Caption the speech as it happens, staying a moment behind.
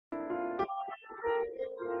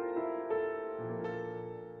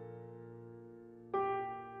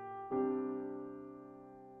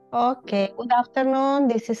Okay, good afternoon.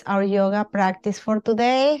 This is our yoga practice for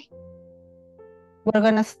today. We're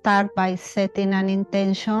going to start by setting an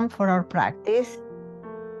intention for our practice,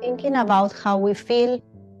 thinking about how we feel,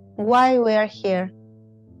 why we are here,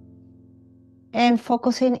 and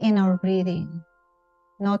focusing in our breathing.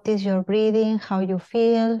 Notice your breathing, how you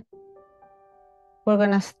feel. We're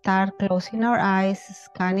going to start closing our eyes,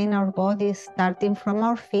 scanning our bodies, starting from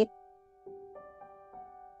our feet,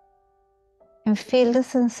 and feel the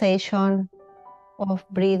sensation of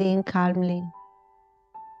breathing calmly.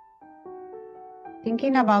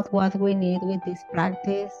 Thinking about what we need with this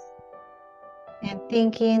practice and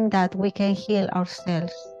thinking that we can heal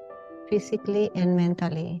ourselves physically and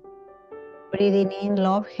mentally. Breathing in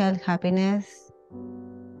love, health, happiness.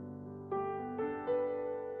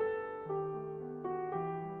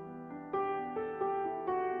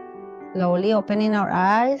 Slowly opening our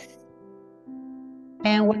eyes.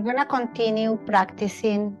 And we're going to continue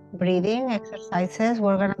practicing breathing exercises.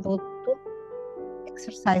 We're going to do 2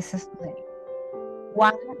 exercises today.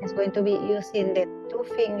 One is going to be using the 2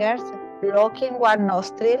 fingers, blocking one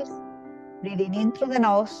nostril, breathing in through the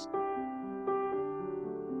nose,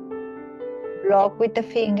 block with the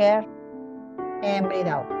finger, and breathe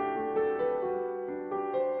out.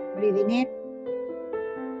 Breathing in,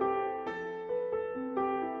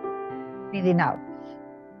 breathing out.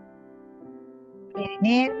 Breathing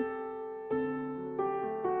in,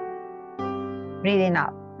 breathing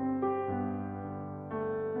out.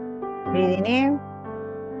 Breathing in,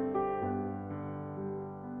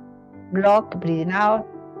 block, breathing out.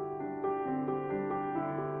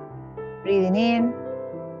 Breathing in,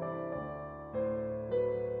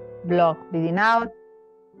 block, breathing out.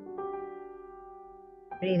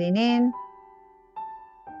 Breathing in,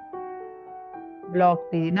 block,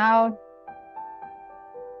 breathing out.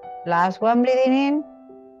 Last one, breathing in,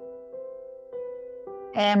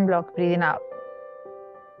 and block, breathing out.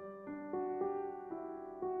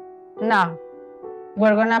 Now,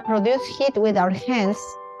 we're gonna produce heat with our hands,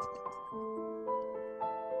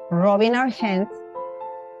 rubbing our hands,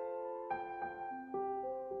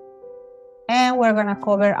 and we're gonna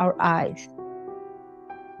cover our eyes,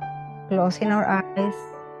 closing our eyes,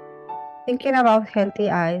 thinking about healthy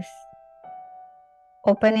eyes,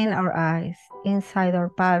 opening our eyes inside our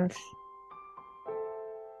palms,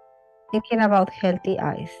 thinking about healthy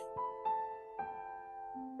eyes.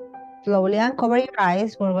 Slowly uncover your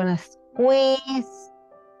eyes. We're gonna squeeze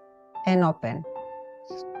and open.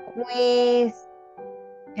 Squeeze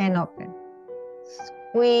and open.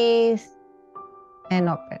 Squeeze and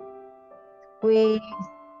open. Squeeze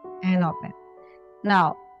and open.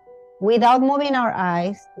 Now, without moving our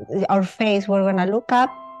eyes, our face, we're gonna look up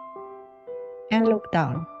and look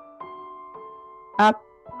down. Up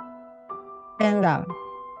and down.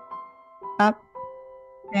 Up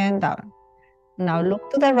and down. Now look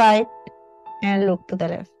to the right and look to the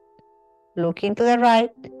left. Looking to the right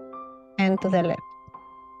and to the left.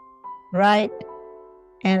 Right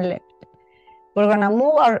and left. We're gonna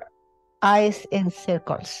move our eyes in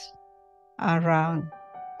circles around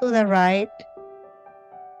to the right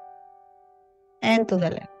and to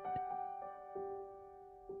the left.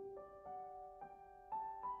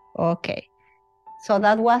 Okay, so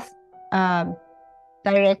that was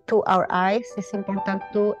direct to our eyes. It's important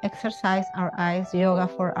to exercise our eyes, yoga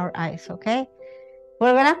for our eyes, okay?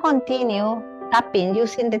 We're gonna continue tapping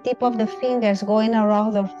using the tip of the fingers going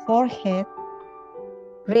around the forehead,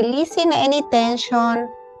 releasing any tension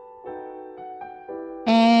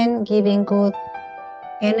and giving good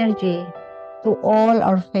energy to all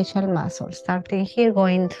our facial muscles. Starting here,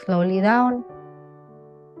 going slowly down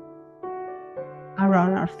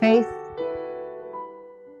around our face,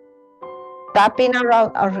 tapping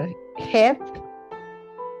around our head,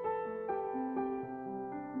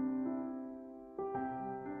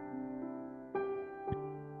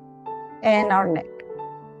 and our neck.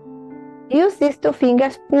 Use these 2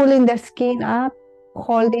 fingers, pulling the skin up,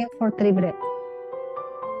 holding for 3 breaths.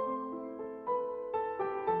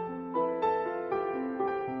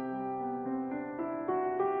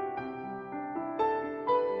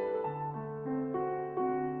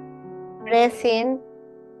 Press in,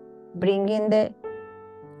 bringing the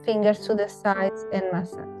fingers to the sides and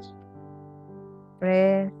massage.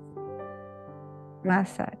 Press,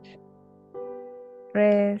 massage.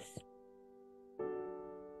 Press,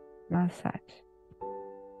 massage.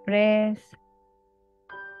 Press,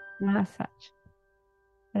 massage.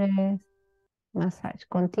 Press, massage.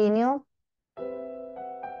 Continue.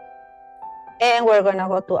 And we're gonna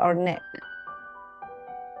go to our neck.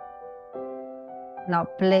 Now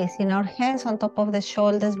placing our hands on top of the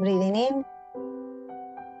shoulders, breathing in,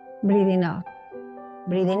 breathing out.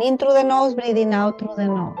 Breathing in through the nose, breathing out through the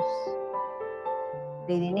nose.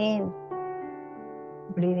 Breathing in,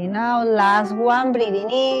 breathing out. Last one, breathing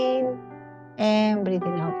in and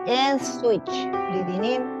breathing out. And switch. Breathing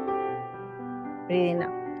in, breathing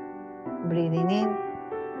out. Breathing in,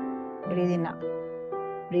 breathing out.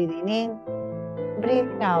 Breathing in,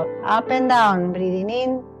 breathing out. Up and down. Breathing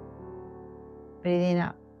in, breathing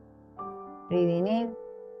out. Breathing in,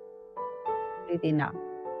 breathing out.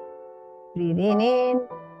 Breathing in,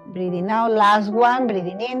 breathing out. Last one,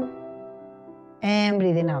 breathing in and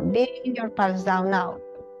breathing out. Bring your palms down now.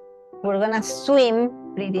 We're gonna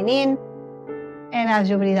swim, breathing in, and as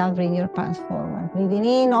you breathe out, bring your palms forward. Breathing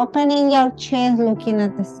in, opening your chest, looking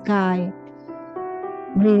at the sky.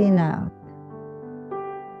 Breathing out.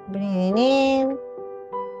 Breathing in,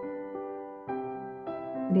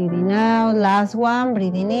 breathing out. Last one,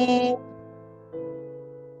 breathing in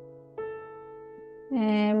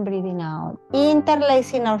and breathing out.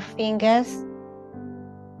 Interlacing our fingers.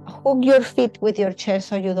 Hook your feet with your chest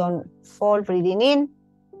so you don't fall. Breathing in,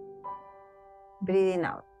 breathing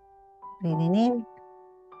out. Breathing in,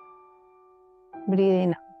 breathing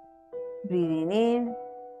out. Breathing in,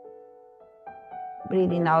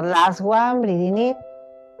 breathing out. Last one, breathing in,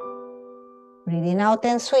 breathing out,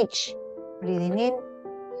 and switch. Breathing in,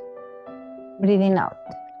 breathing out.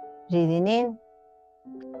 Breathing in,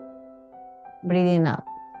 breathing out.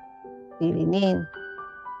 Breathing in,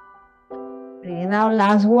 breathing out.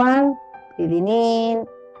 Last one, breathing in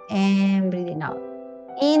and breathing out.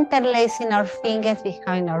 Interlacing our fingers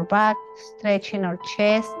behind our back, stretching our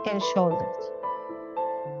chest and shoulders.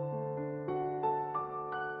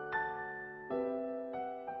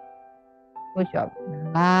 Good job.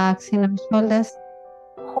 Relaxing our shoulders.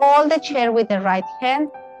 Hold the chair with the right hand,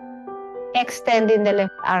 extending the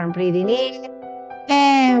left arm, breathing in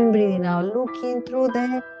and breathing out, looking through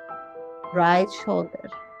the right shoulder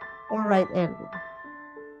or right elbow.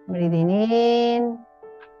 Breathing in,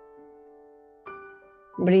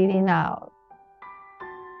 breathing out,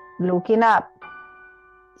 looking up,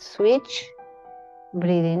 switch,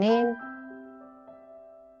 breathing in,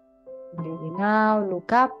 breathing out,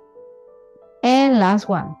 look up, and last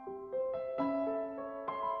one.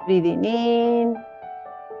 Breathing in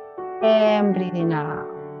and breathing out.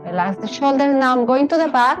 Relax the shoulders. Now I'm going to the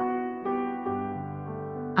back.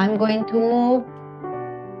 I'm going to move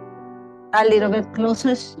a little bit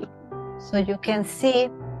closer so you can see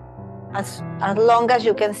as long as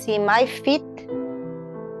you can see my feet.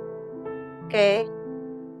 Okay.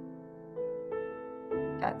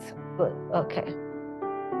 That's good. Okay.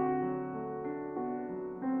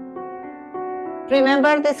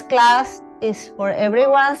 Remember, this class is for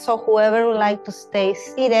everyone, so whoever would like to stay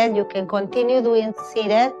seated, you can continue doing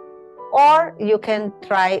seated, or you can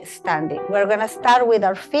try standing. We're gonna start with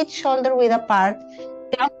our feet shoulder width apart,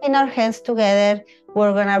 clasping our hands together.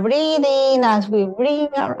 We're gonna breathe in as we bring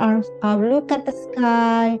our arms up, look at the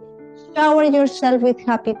sky, shower yourself with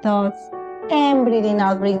happy thoughts, and breathing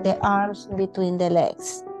out, bring the arms in between the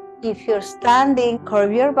legs. If you're standing,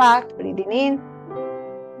 curve your back, breathing in,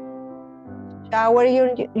 shower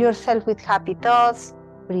yourself with happy thoughts,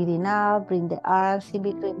 breathing out, bring the arms in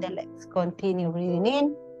between the legs. Continue breathing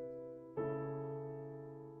in,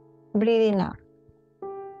 breathing out,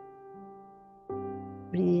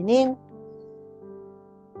 breathing in,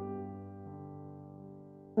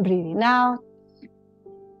 breathing out.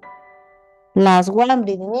 Last one,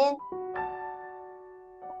 breathing in.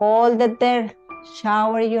 Hold it there.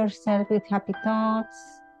 Shower yourself with happy thoughts.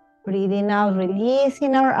 Breathing out,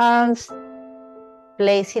 releasing our arms,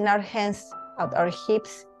 placing our hands at our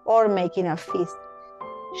hips or making a fist.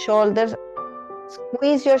 Shoulders,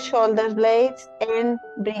 squeeze your shoulder blades and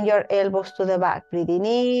bring your elbows to the back. Breathing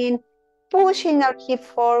in, pushing our hip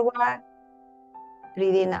forward.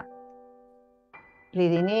 Breathing out.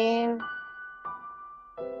 Breathing in,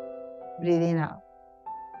 breathing out.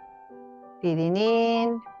 Breathing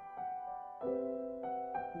in,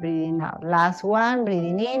 breathing out. Last one,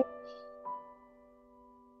 breathing in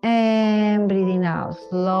and breathing out.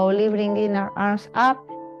 Slowly bringing our arms up.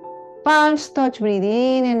 Palms touch, breathe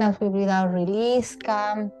in, and as we breathe out, release,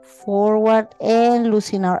 come forward and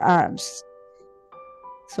loosen our arms.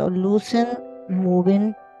 So loosen,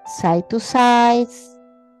 moving side to side.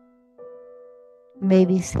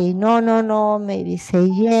 Maybe say no, no, no, maybe say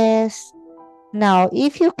yes. Now,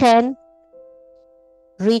 if you can,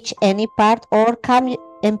 reach any part or come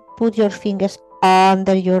and put your fingers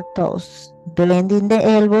under your toes. Blending the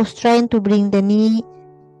elbows, trying to bring the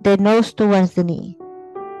nose towards the knee.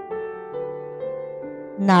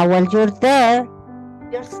 Now, while you're there,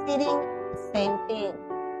 you're sitting, same thing.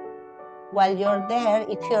 While you're there,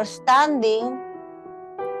 if you're standing,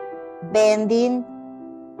 bending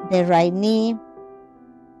the right knee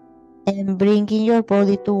and bringing your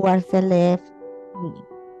body towards the left knee.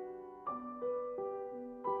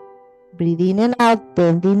 Breathe in and out,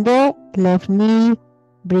 bending the left knee,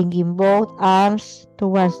 bringing both arms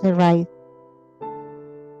towards the right.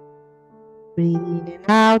 Breathe in and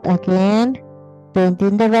out again,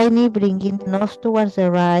 bending the right knee, bringing the nose towards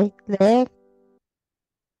the right leg,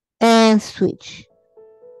 and switch.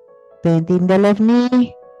 Bending the left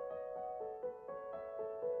knee,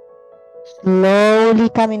 slowly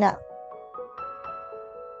coming up.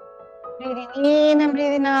 Breathing in and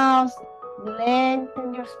breathing out,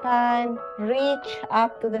 lengthen your spine, reach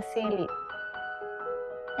up to the ceiling.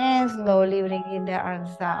 And slowly bringing the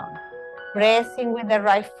arms down. Pressing with the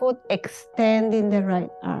right foot, extending the right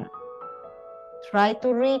arm. Try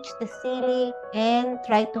to reach the ceiling and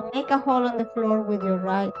try to make a hole on the floor with your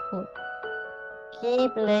right foot.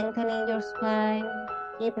 Keep lengthening your spine,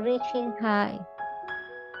 keep reaching high.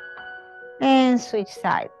 And switch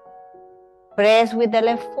side. Press with the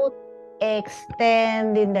left foot,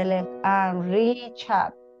 extending the left arm, reach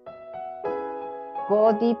up.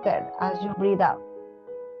 Go deeper as you breathe out.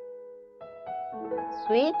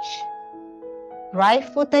 Switch. Right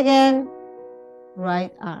foot again,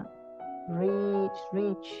 right arm. Reach,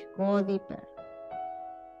 reach, go deeper.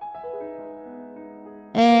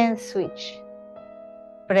 And switch.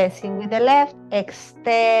 Pressing with the left,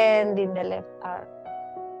 extending the left arm.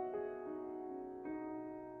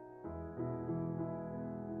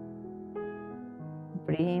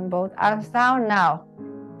 Bring both arms down now.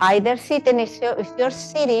 Either sitting, if you're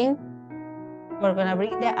sitting, we're gonna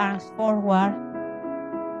bring the arms forward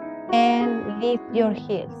and lift your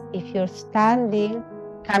heels. If you're standing,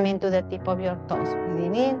 come into the tip of your toes.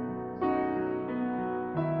 Breathing in.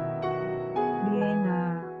 Breathing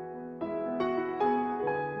out.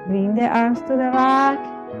 Bring the arms to the back.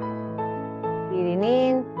 Breathing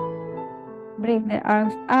in. Bring the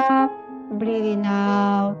arms up. Breathing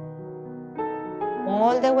out.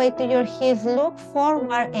 All the way to your heels. Look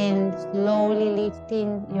forward and slowly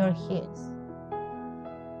lifting your heels.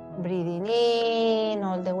 Breathing in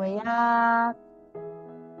all the way up.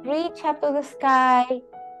 Reach up to the sky.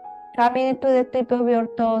 Coming into the tip of your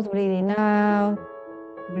toes. Breathing out.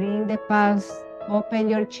 Bring the palms. Open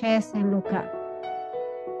your chest and look up.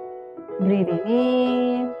 Breathing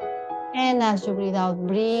in. And as you breathe out,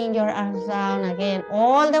 bring your arms down again,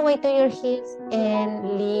 all the way to your heels and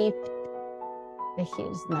lift the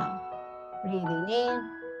heels now. Breathing in.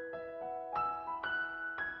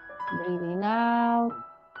 Breathing out.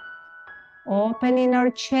 Opening our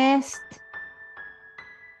chest.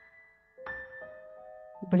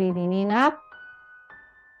 Breathing in up.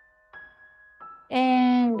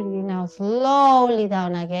 And breathing out slowly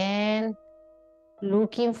down again.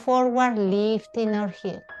 Looking forward, lifting our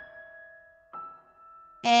heel.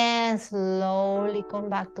 And slowly come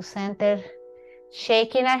back to center.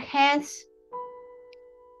 Shaking our hands.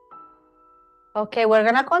 Okay, we're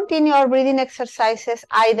gonna continue our breathing exercises,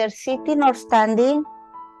 either sitting or standing.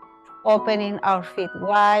 Opening our feet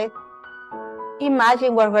wide.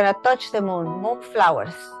 Imagine we're gonna touch the moon,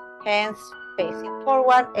 moonflowers. Hands facing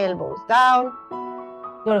forward, elbows down.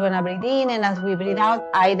 We're gonna breathe in, and as we breathe out,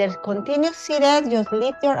 either continue seated, just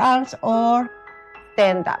lift your arms, or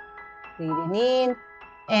stand up. Breathing in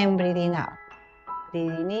and breathing out.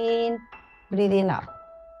 Breathing in, breathing out.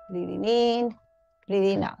 Breathing in,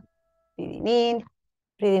 breathing out. Breathing in,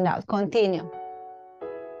 breathing out. Continue.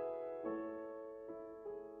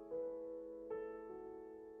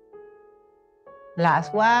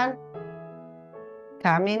 Last one.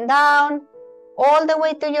 Coming down. All the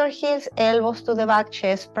way to your heels, elbows to the back,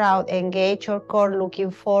 chest proud. Engage your core, looking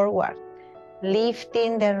forward.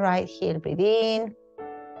 Lifting the right heel. Breathe in,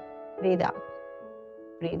 breathe out.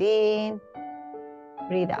 Breathe in,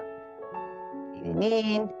 breathe out. Breathing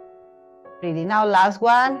in, breathing out. Last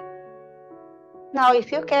one. Now,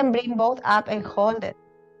 if you can, bring both up and hold it.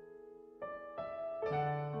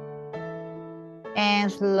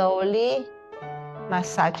 And slowly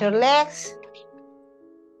massage your legs.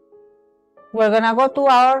 We're gonna go to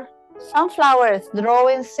our sunflowers,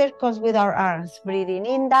 drawing circles with our arms. Breathing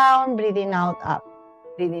in, down, breathing out, up.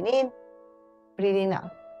 Breathing in, breathing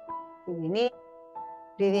out. Breathing in,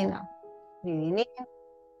 breathing out. Breathing in,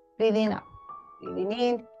 breathing out. Breathing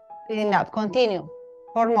in, breathing out. Continue.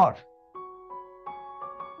 4 more.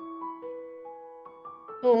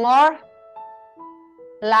 2 more.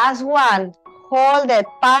 Last one. Hold it.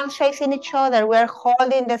 Palms facing each other. We're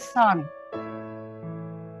holding the sun.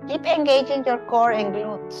 Keep engaging your core and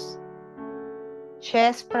glutes.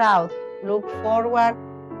 Chest proud. Look forward.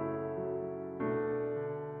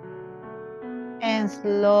 And and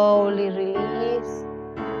slowly release.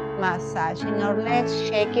 Massaging our legs,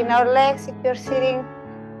 shaking our legs if you're sitting.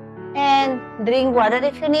 And drink water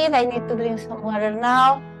if you need. I need to drink some water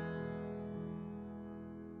now.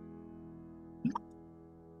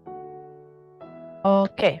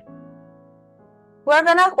 Okay. We're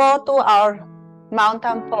gonna go to our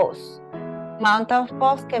mountain pose. Mountain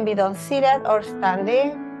pose can be done seated or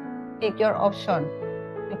standing. Pick your option.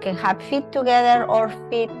 You can have feet together or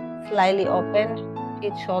feet slightly open,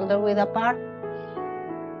 feet shoulder width apart.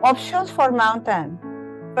 Options for mountain.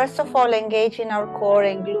 First of all, engage in our core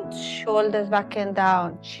and glutes, shoulders back and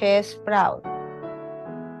down, chest proud.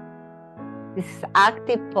 This is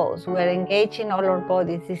active pose. We're engaging all our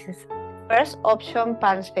bodies. This is first option,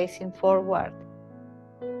 palms facing forward.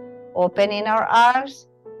 Opening our arms,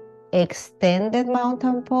 extended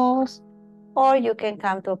mountain pose, or you can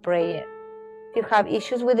come to prayer. If you have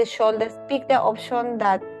issues with the shoulders, pick the option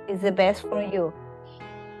that is the best for you.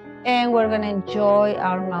 And we're gonna enjoy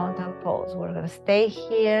our mountain pose. We're gonna stay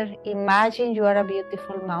here. Imagine you are a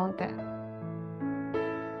beautiful mountain.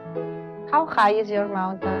 How high is your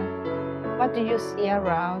mountain? What do you see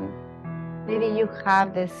around? Maybe you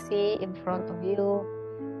have the sea in front of you.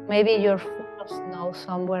 Maybe you're full of snow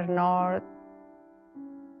somewhere north.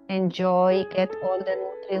 Enjoy, get all the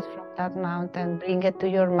nutrients from that mountain, bring it to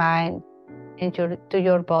your mind and to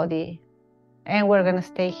your body. And we're gonna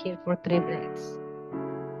stay here for 3 breaths.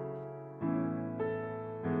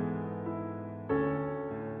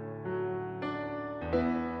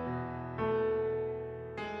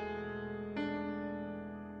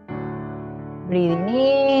 Breathing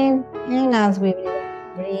in, and as we breathe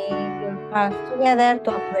out, bring your palms together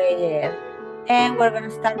to a prayer. And we're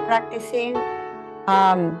gonna start practicing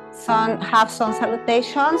half sun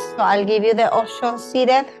salutations. So I'll give you the option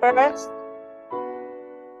seated first.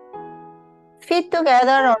 Feet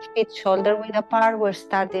together or feet shoulder width apart. We're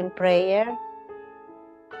starting prayer.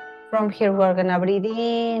 From here, we're gonna breathe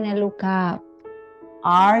in and look up.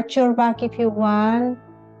 Arch your back if you want.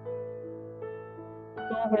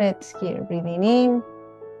 2 breaths here, breathing in.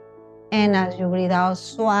 And as you breathe out,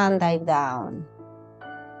 swan dive down.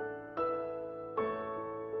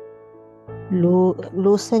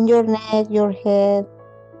 Loosen your neck, your head.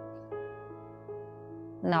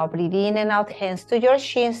 Now breathe in and out, hands to your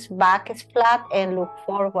shins, back is flat and look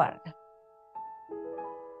forward.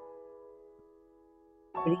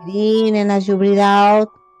 Breathe in and as you breathe out,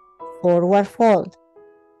 forward fold.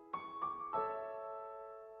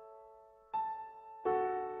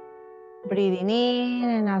 Breathing in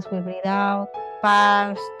and as we breathe out,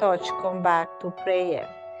 palms touch, come back to prayer.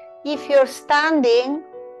 If you're standing,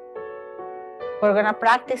 we're gonna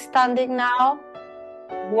practice standing now.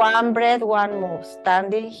 1 breath, 1 move.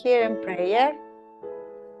 Standing here in prayer.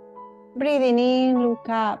 Breathing in, look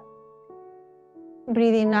up.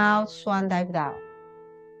 Breathing out, swan dive down.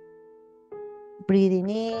 Breathing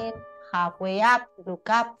in, halfway up, look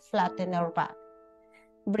up, flatten our back.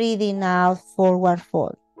 Breathing out, forward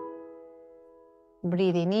fold.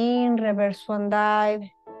 Breathing in, reverse swan dive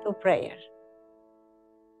to prayer.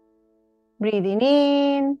 Breathing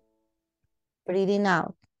in, breathing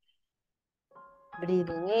out.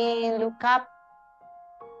 Breathing in, look up.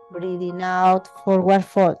 Breathing out, forward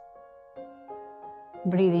fold.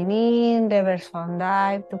 Breathing in, reverse swan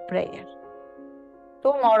dive to prayer.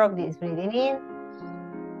 2 more of these. Breathing in,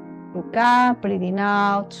 look up, breathing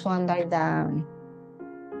out, swan dive down.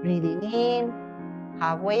 Breathing in,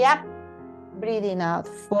 halfway up. Breathing out,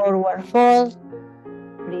 forward fold.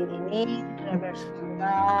 Breathing in, reverse swan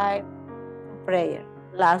dive to prayer.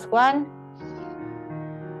 Last one.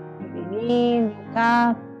 Breathing in, look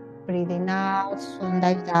up. Breathing out, swan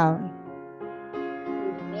dive down.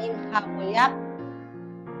 Breathing in, halfway up.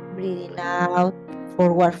 Breathing out,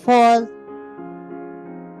 forward fold.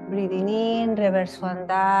 Breathing in, reverse swan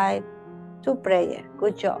dive to prayer.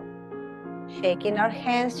 Good job. Shaking our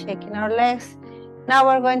hands, shaking our legs. Now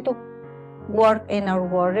we're going to work in our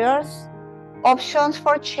warriors. Options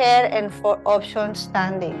for chair and for options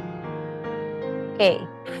standing. Okay,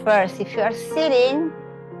 first, if you are sitting,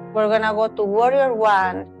 we're gonna go to warrior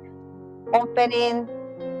 1, opening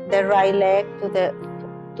the right leg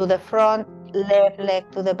to the front, left leg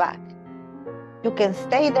to the back. You can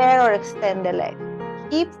stay there or extend the leg.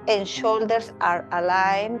 Hips and shoulders are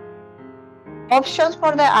aligned. Options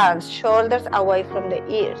for the arms, shoulders away from the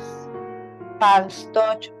ears. Palms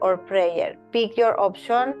touch or prayer. Pick your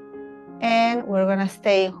option and we're gonna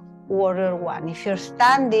stay warrior 1. If you're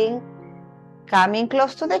standing, coming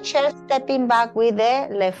close to the chair, stepping back with the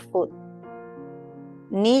left foot.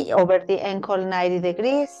 Knee over the ankle 90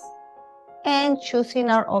 degrees and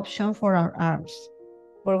choosing our option for our arms.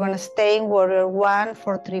 We're gonna stay in warrior one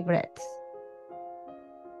for 3 breaths.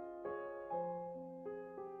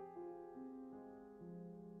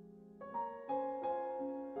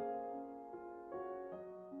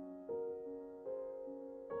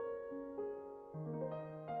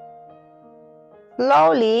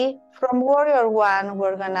 Slowly, from warrior one,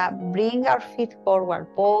 we're gonna bring our feet forward,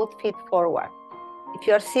 both feet forward. If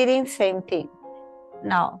you're sitting, same thing.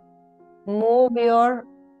 Now, move your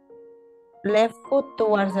left foot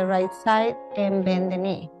towards the right side and bend the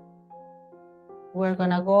knee. We're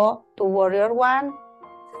gonna go to warrior one,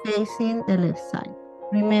 facing the left side.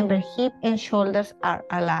 Remember, hip and shoulders are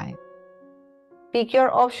aligned. Pick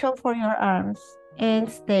your option for your arms and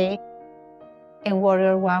stay in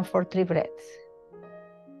warrior one for 3 breaths.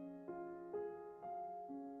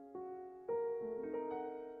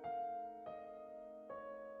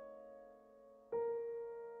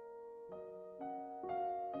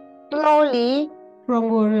 Slowly, from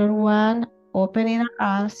warrior one, opening our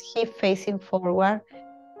arms, hip facing forward,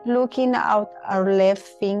 looking out our left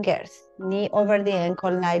fingers, knee over the ankle,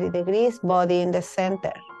 90 degrees, body in the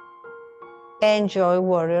center. Enjoy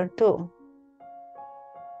warrior two.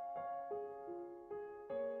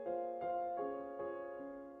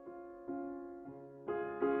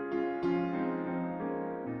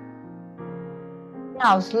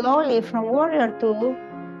 Now, slowly from warrior two,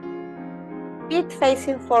 feet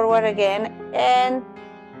facing forward again, and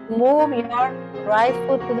move your right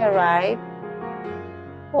foot to the right,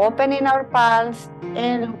 opening our palms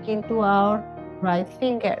and looking to our right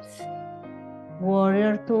fingers.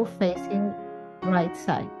 Warrior two facing right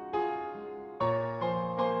side.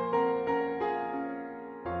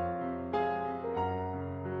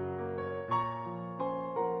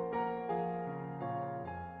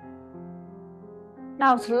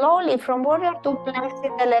 Now slowly from warrior two,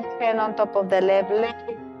 placing the left hand on top of the left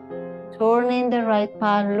leg, turning the right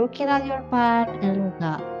palm, looking at your palm and look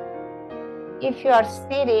up. If you are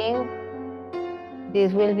sitting,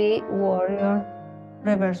 this will be warrior,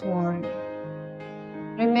 reverse warrior.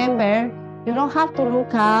 Remember, you don't have to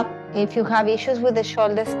look up. If you have issues with the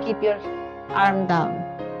shoulders, keep your arm down.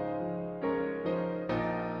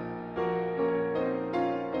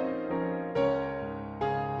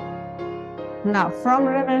 Now, from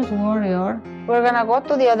reverse warrior, we're gonna go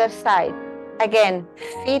to the other side. Again,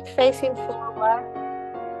 feet facing forward,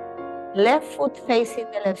 left foot facing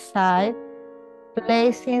the left side,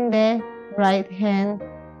 placing the right hand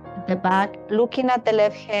at the back, looking at the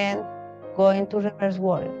left hand, going to reverse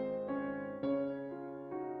warrior.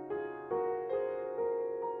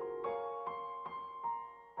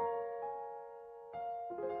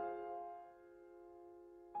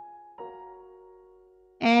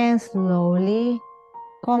 And slowly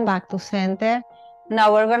come back to center.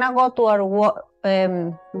 Now we're gonna go to our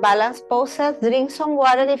balance poses. Drink some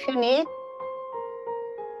water if you need.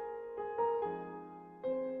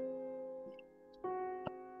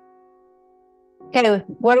 Okay,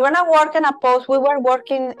 we're gonna work in a pose. We were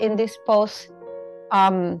working in this pose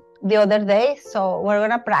the other day, so we're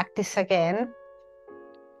gonna practice again.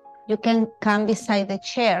 You can come beside the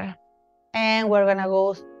chair, and we're gonna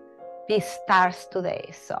go be stars today.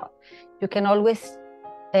 So you can always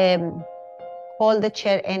hold the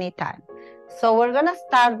chair anytime. So we're gonna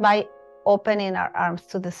start by opening our arms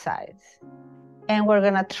to the sides, and we're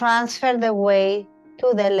gonna transfer the weight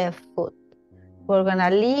to the left foot. We're gonna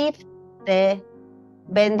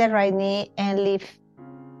bend the right knee and lift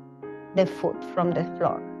the foot from the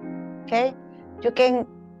floor, okay? You can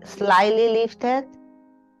slightly lift it,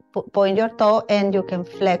 point your toe, and you can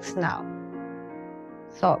flex now.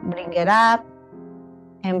 So bring it up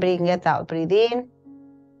and bring it out. Breathe in,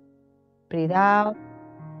 breathe out.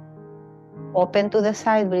 Open to the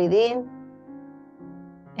side, breathe in,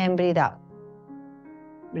 and breathe out.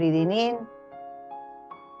 Breathing in,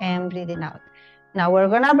 and breathing out. Now we're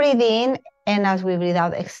gonna breathe in, and as we breathe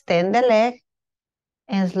out, extend the leg,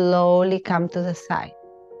 and slowly come to the side.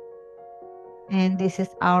 And this is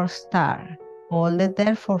our star. Hold it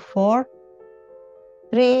there for 4,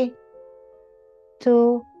 3,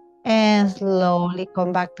 2, and slowly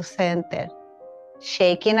come back to center.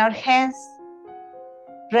 Shaking our hands,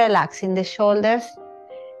 relaxing the shoulders.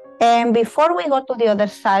 And before we go to the other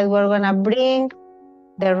side, we're gonna bring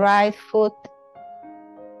the right foot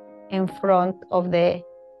in front of the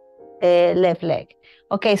left leg.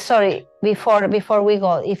 Okay, sorry, before we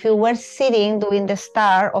go, if you were sitting doing the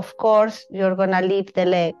star, of course, you're gonna leave the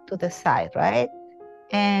leg to the side, right?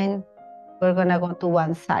 And we're gonna go to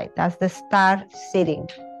one side. That's the star sitting.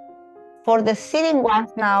 For the sitting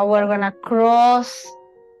ones now, we're gonna cross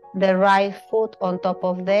the right foot on top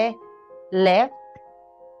of the left,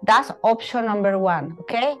 That's option number one,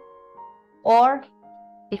 okay? Or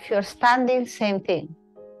if you're standing, same thing.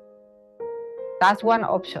 That's one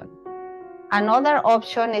option. Another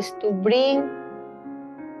option is to bring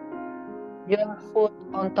your foot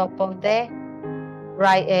on top of the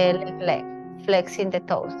right left leg, flexing the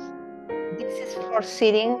toes. This is for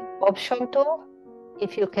sitting, option 2,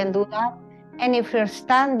 if you can do that. And if you're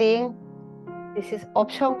standing, this is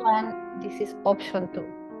option 1, this is option 2,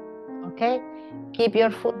 okay? Keep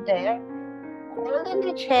your foot there. Hold in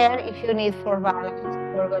the chair if you need for balance.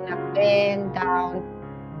 We're gonna bend down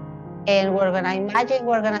and we're gonna imagine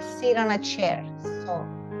we're gonna sit on a chair. So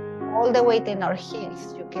all the weight in our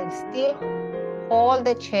heels. You can still hold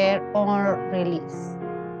the chair or release.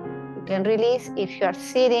 You can release if you are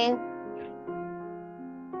sitting,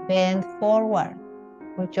 bend forward.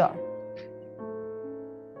 Good job.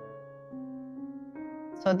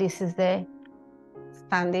 So this is the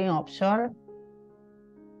standing option.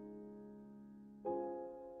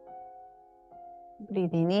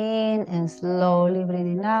 Breathing in and slowly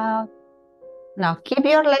breathing out. Now keep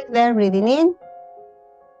your leg there, breathing in.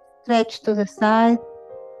 Stretch to the side,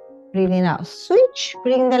 breathing out. Switch,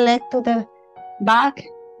 bring the leg to the back,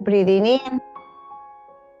 breathing in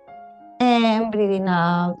and breathing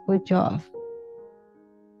out. Good job.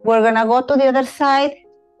 We're gonna go to the other side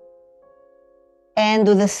and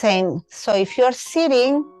do the same. So if you're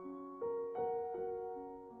sitting,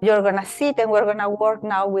 you're gonna sit and we're gonna work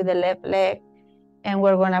now with the left leg and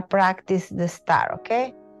we're gonna practice the star,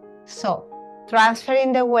 okay? So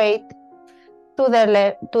transferring the weight to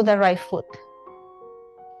the right foot.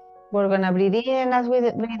 We're gonna breathe in and as we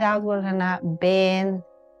breathe out, we're gonna bend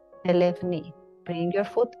the left knee. Bring your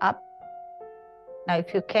foot up. Now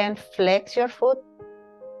if you can, flex your foot,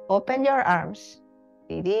 open your arms,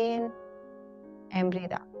 breathe in and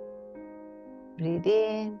breathe out. Breathe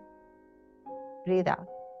in, breathe out.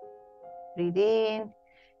 Breathe in,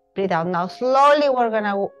 breathe out. Now slowly we're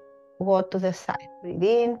gonna go to the side. Breathe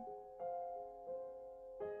in.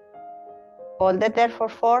 Hold it there for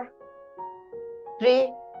 4,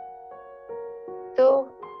 3, 2,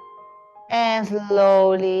 and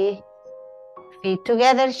slowly feet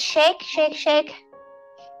together. Shake, shake, shake.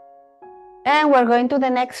 And we're going to the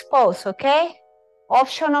next pose, okay?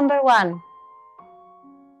 Option number 1.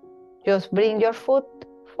 Just bring your foot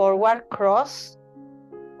forward, cross.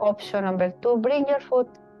 Option number 2, bring your foot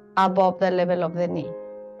above the level of the knee.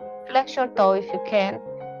 Flex your toe if you can.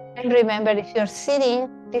 And remember, if you're sitting,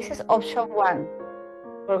 this is option 1.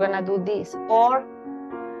 We're gonna do this. Or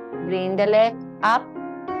bring the leg up,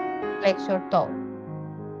 flex your toe.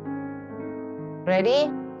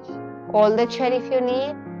 Ready? Hold the chair if you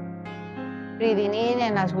need. Breathing in,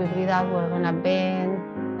 and as we breathe out, we're gonna bend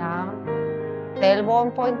down.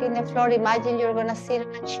 Tailbone pointing the floor. Imagine you're gonna sit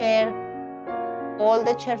in a chair. Hold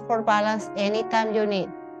the chair for balance anytime you need.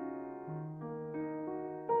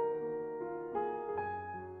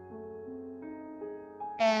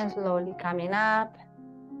 And slowly coming up.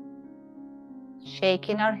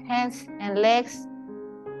 Shaking our hands and legs.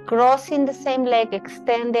 Crossing the same leg,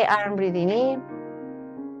 extend the arm, breathing in.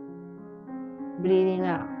 Breathing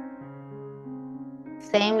out.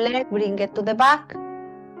 Same leg, bring it to the back.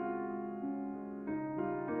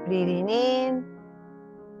 Breathing in.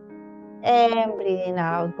 And breathing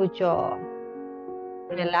out. Good job.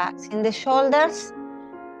 Relaxing the shoulders.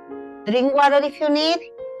 Drink water if you need.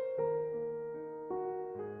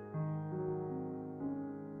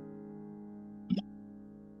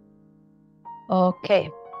 Okay.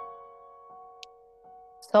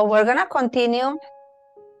 So we're gonna continue.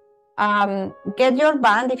 Get your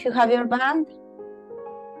band if you have your band.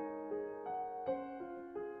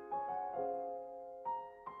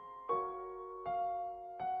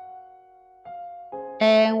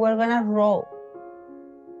 And we're gonna roll,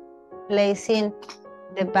 placing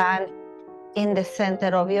the band in the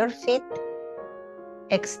center of your seat,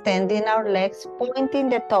 extending our legs, pointing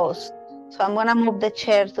the toes. So I'm gonna move the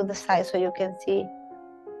chair to the side so you can see.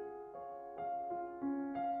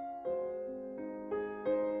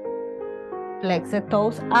 Flex the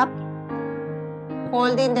toes up,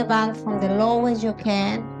 holding the band from the lowest you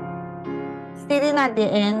can, sitting at the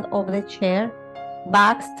end of the chair.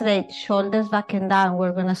 Back straight, shoulders back and down.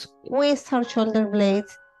 We're gonna squeeze our shoulder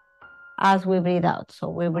blades as we breathe out. So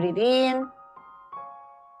we breathe in,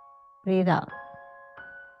 breathe out.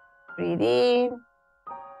 Breathe in,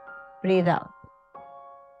 breathe out.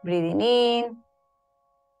 Breathing in,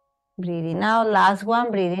 breathing out. Last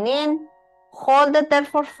one, breathing in. Hold it there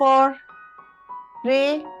for 4,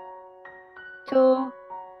 3, 2,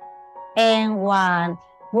 and 1.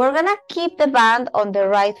 We're gonna keep the band on the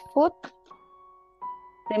right foot.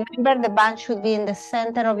 Remember, the band should be in the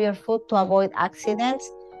center of your foot to avoid accidents.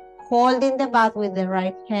 Holding the band with the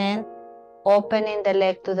right hand, opening the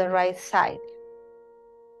leg to the right side.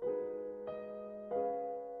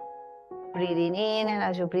 Breathing in, and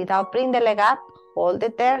as you breathe out, bring the leg up, hold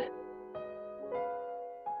it there.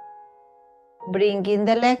 Bringing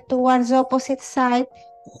the leg towards the opposite side,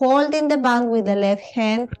 holding the band with the left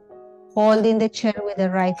hand, holding the chair with the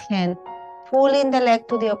right hand, pulling the leg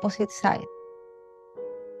to the opposite side.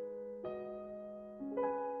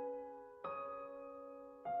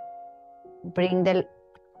 Bring the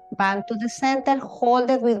band to the center, hold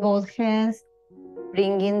it with both hands,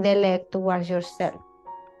 bringing the leg towards yourself.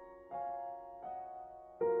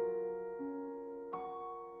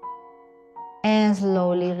 And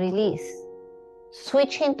slowly release.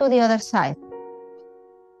 Switching to the other side.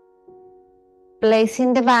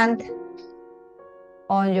 Placing the band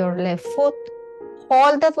on your left foot,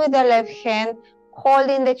 hold it with the left hand,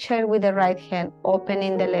 holding the chair with the right hand,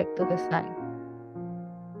 opening the leg to the side.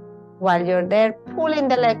 While you're there, pulling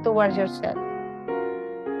the leg towards yourself.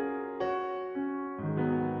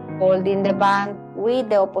 Holding the band with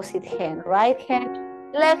the opposite hand, right hand,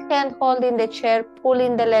 left hand holding the chair,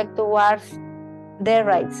 pulling the leg towards the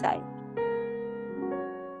right side.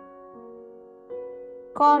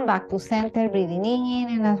 Come back to center, breathing in,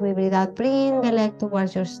 and as we breathe out, bring the leg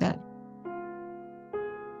towards yourself.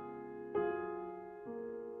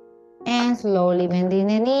 And slowly bending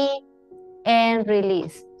the knee and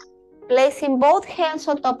release. Placing both hands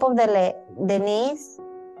on top of the knees.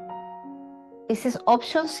 This is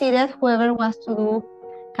option seated. Whoever wants to do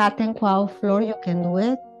cat and cow floor, you can do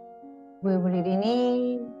it. We're breathing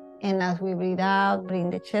in, and as we breathe out, bring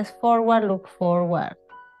the chest forward, look forward.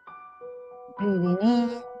 Breathing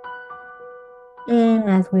in, and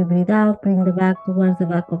as we breathe out, bring the back towards the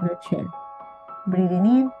back of the chair. Breathing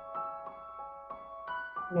in,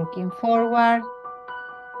 looking forward,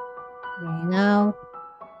 breathing out,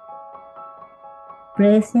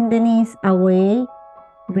 pressing the knees away,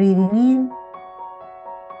 breathing in,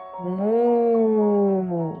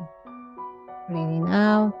 move, breathing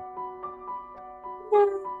out,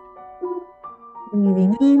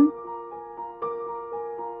 breathing in,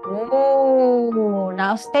 move.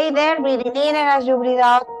 Now stay there, breathing in, and as you breathe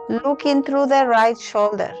out, looking through the right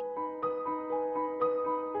shoulder.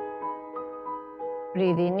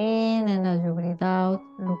 Breathing in, and as you breathe out,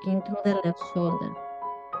 looking through the left shoulder.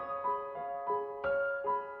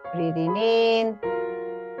 Breathing in,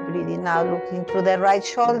 breathing out, looking through the right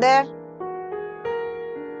shoulder.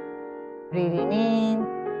 Breathing in,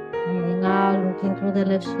 breathing out, looking through the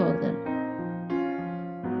left shoulder.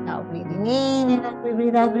 Now breathing in, and as we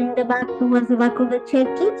breathe out, bring the back towards the back of the chair.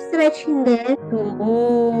 Keep stretching there to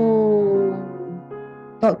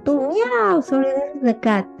meow. Sorry, this is the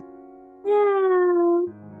cat. Meow.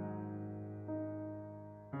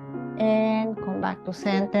 And come back to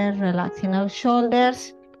center, relaxing our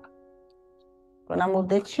shoulders. Gonna move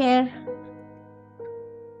the chair.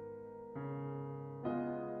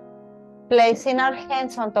 Placing our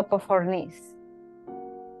hands on top of our knees.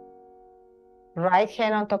 Right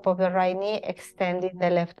hand on top of the right knee, extending the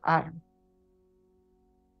left arm.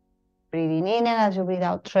 Breathing in, and as you breathe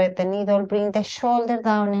out, thread the needle, bring the shoulder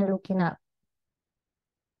down and looking up.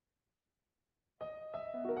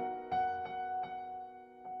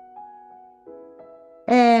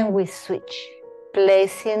 And we switch.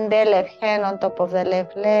 Placing the left hand on top of the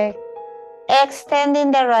left leg,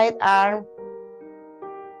 extending the right arm,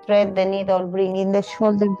 thread the needle, bringing the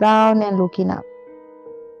shoulder down and looking up.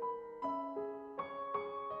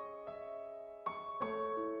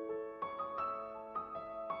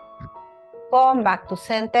 Come back to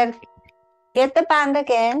center. Get the band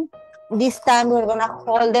again. This time we're gonna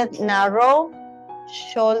hold it narrow,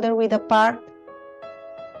 shoulder width apart.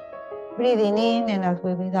 Breathing in, and as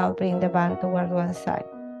we breathe out, bring the band towards one side.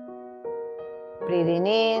 Breathing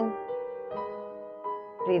in,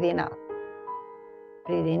 breathing out.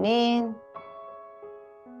 Breathing in,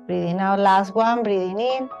 breathing out. Last one, breathing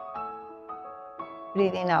in,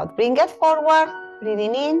 breathing out. Bring it forward,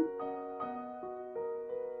 breathing in.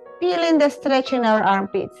 Feeling the stretch in our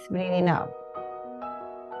armpits, breathing out.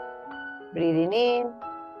 Breathing in,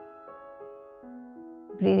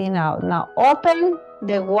 breathing out. Now open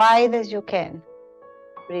the wide as you can.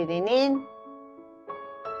 Breathing in,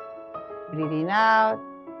 breathing out,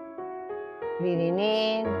 breathing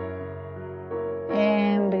in,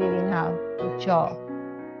 and breathing out. Good job.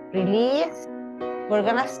 Release. We're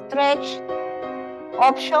gonna stretch.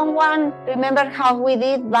 Option one, remember how we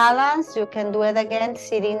did balance? You can do it again,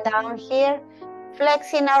 sitting down here,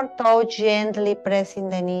 flexing our toe, gently pressing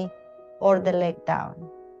the knee or the leg down.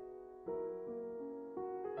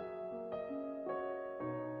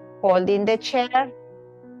 Holding the chair,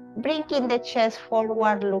 bringing the chest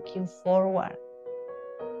forward, looking forward.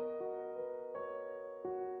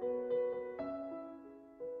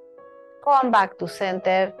 Come back to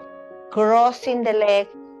center, crossing the leg,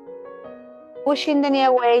 pushing the knee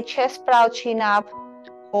away, chest proud, chin up,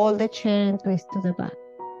 hold the chair and twist to the back.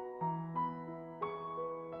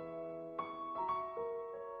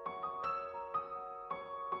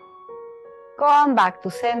 Come back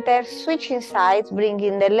to center, switching sides,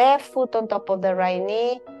 bringing the left foot on top of the right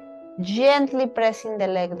knee, gently pressing the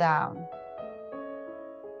leg down.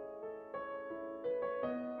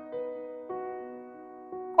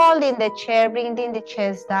 Holding the chair, bringing the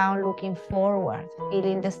chest down, looking forward,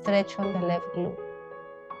 feeling the stretch on the left glute.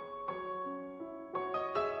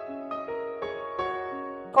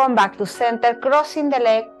 Come back to center, crossing the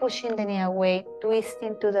leg, pushing the knee away,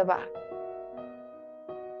 twisting to the back.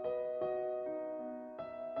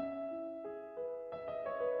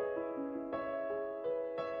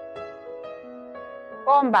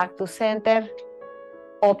 Come back to center,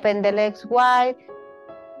 open the legs wide,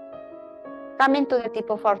 coming to the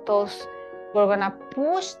tip of our toes. We're gonna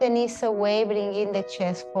push the knees away, bringing the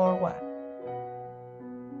chest forward.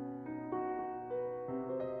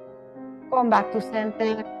 Come back to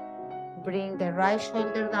center, bring the right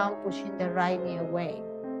shoulder down, pushing the right knee away.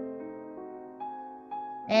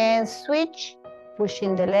 And switch,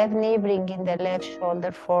 pushing the left knee, bringing the left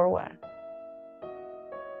shoulder forward.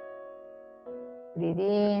 Breathe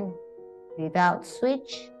in, breathe out,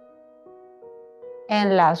 switch.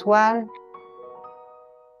 And last one.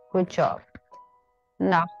 Good job.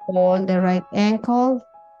 Now hold the right ankle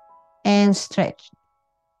and stretch.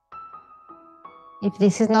 If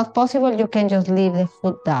this is not possible, you can just leave the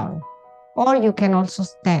foot down, or you can also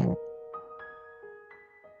stand.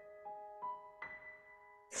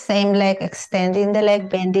 Same leg, extending the leg,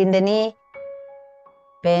 bending the knee,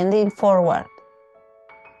 bending forward.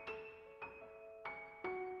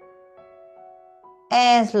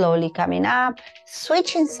 And slowly coming up,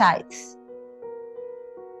 switching sides.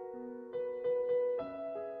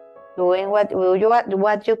 Doing what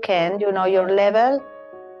you can, you know your level.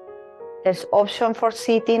 There's option for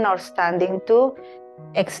sitting or standing too.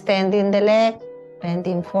 Extending the leg,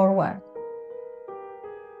 bending forward.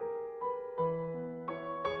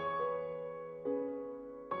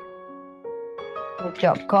 Good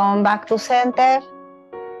job. Come back to center.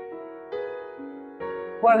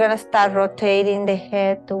 We're gonna start rotating the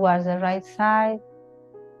head towards the right side.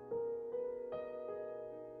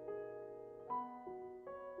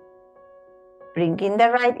 Bringing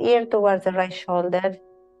the right ear towards the right shoulder.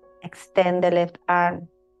 Extend the left arm.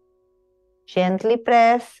 Gently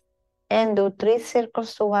press and do 3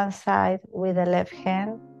 circles to one side with the left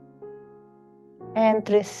hand and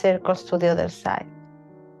 3 circles to the other side.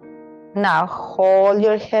 Now hold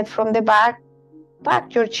your head from the back,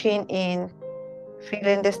 tuck your chin in,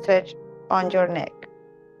 feeling the stretch on your neck.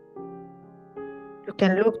 You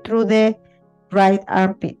can look through the right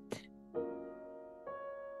armpit.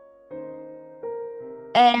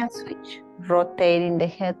 And switch, rotating the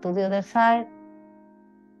head to the other side.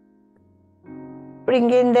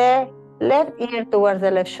 Bringing the left ear towards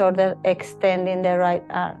the left shoulder, extending the right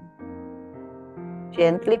arm.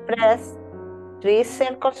 Gently press 3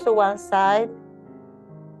 circles to one side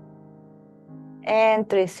and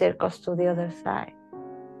 3 circles to the other side.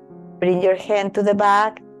 Bring your hand to the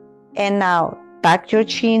back and now tuck your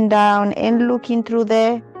chin down and looking through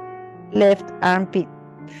the left armpit,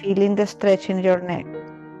 feeling the stretch in your neck.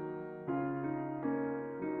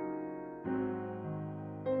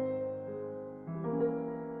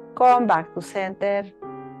 Come back to center.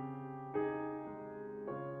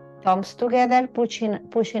 Thumbs together,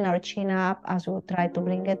 pushing our chin up as we try to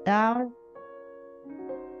bring it down.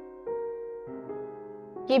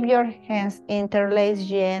 Keep your hands interlaced,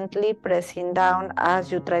 gently pressing down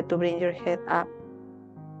as you try to bring your head up.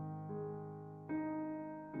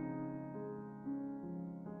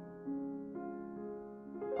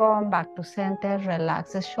 Come back to center,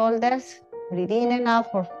 relax the shoulders. Breathe in and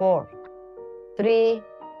out for 4, 3,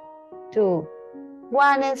 2,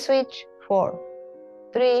 1, and switch. 4,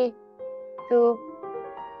 3, 2,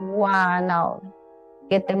 1, out.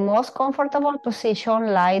 Get the most comfortable position,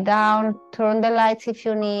 lie down, turn the lights if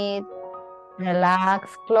you need,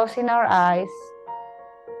 relax, closing our eyes,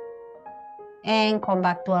 and come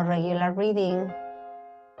back to our regular breathing.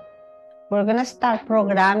 We're gonna start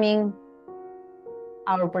programming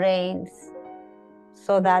our brains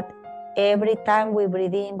so that every time we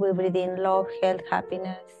breathe in love, health,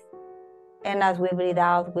 happiness. And as we breathe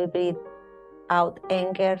out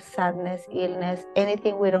anger, sadness, illness,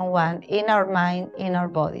 anything we don't want in our mind, in our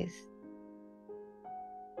bodies.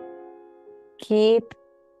 Keep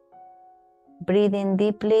breathing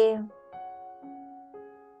deeply.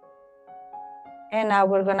 And now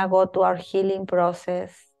we're gonna go to our healing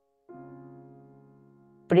process.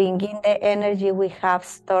 Bringing the energy we have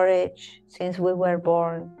storage since we were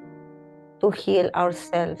born to heal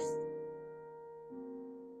ourselves.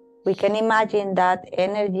 We can imagine that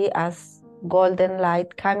energy as golden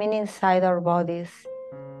light coming inside our bodies,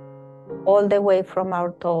 all the way from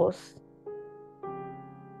our toes,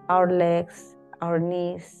 our legs, our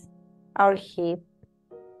knees, our hip,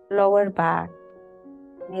 lower back,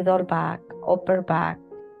 middle back, upper back,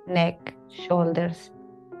 neck, shoulders,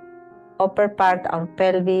 upper part, our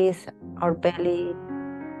pelvis, our belly,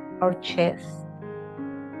 our chest,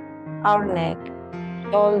 our neck,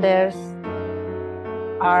 shoulders,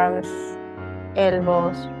 arms,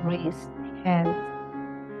 elbows, wrists, hands,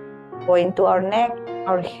 going to our neck,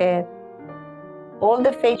 our head, all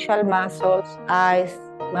the facial muscles, eyes,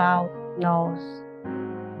 mouth, nose.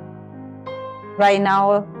 Right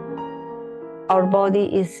now, our body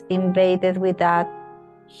is invaded with that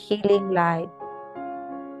healing light.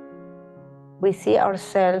 We see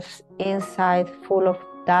ourselves inside full of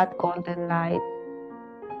that golden light,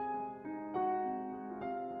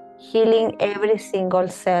 healing every single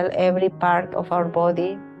cell, every part of our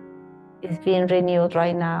body is being renewed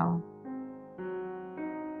right now.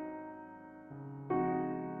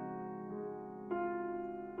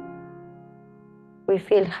 We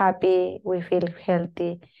feel happy, we feel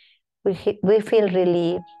healthy, we feel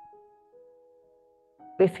relief,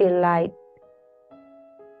 we feel light.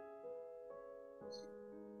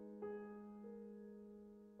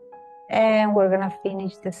 And we're gonna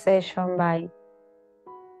finish the session by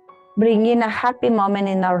bringing a happy moment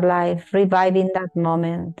in our life, reviving that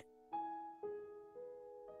moment.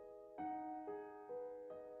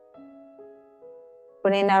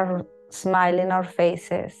 Putting our smile in our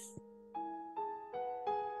faces.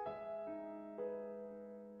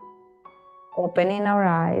 Opening our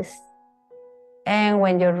eyes. And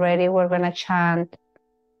when you're ready, we're gonna chant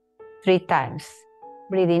 3 times.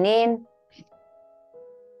 Breathing in.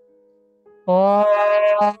 Om.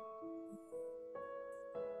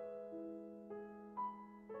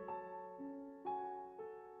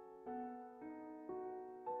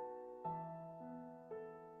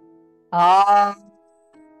 Om.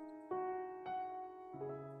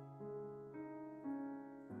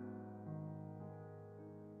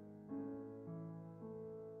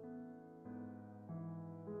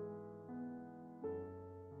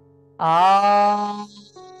 Om.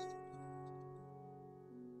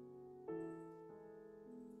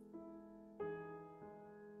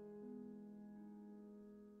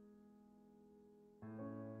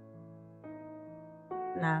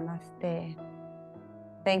 Namaste.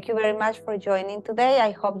 Thank you very much for joining today.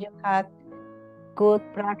 I hope you had good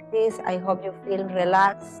practice. I hope you feel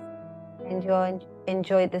relaxed.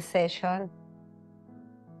 Enjoy the session.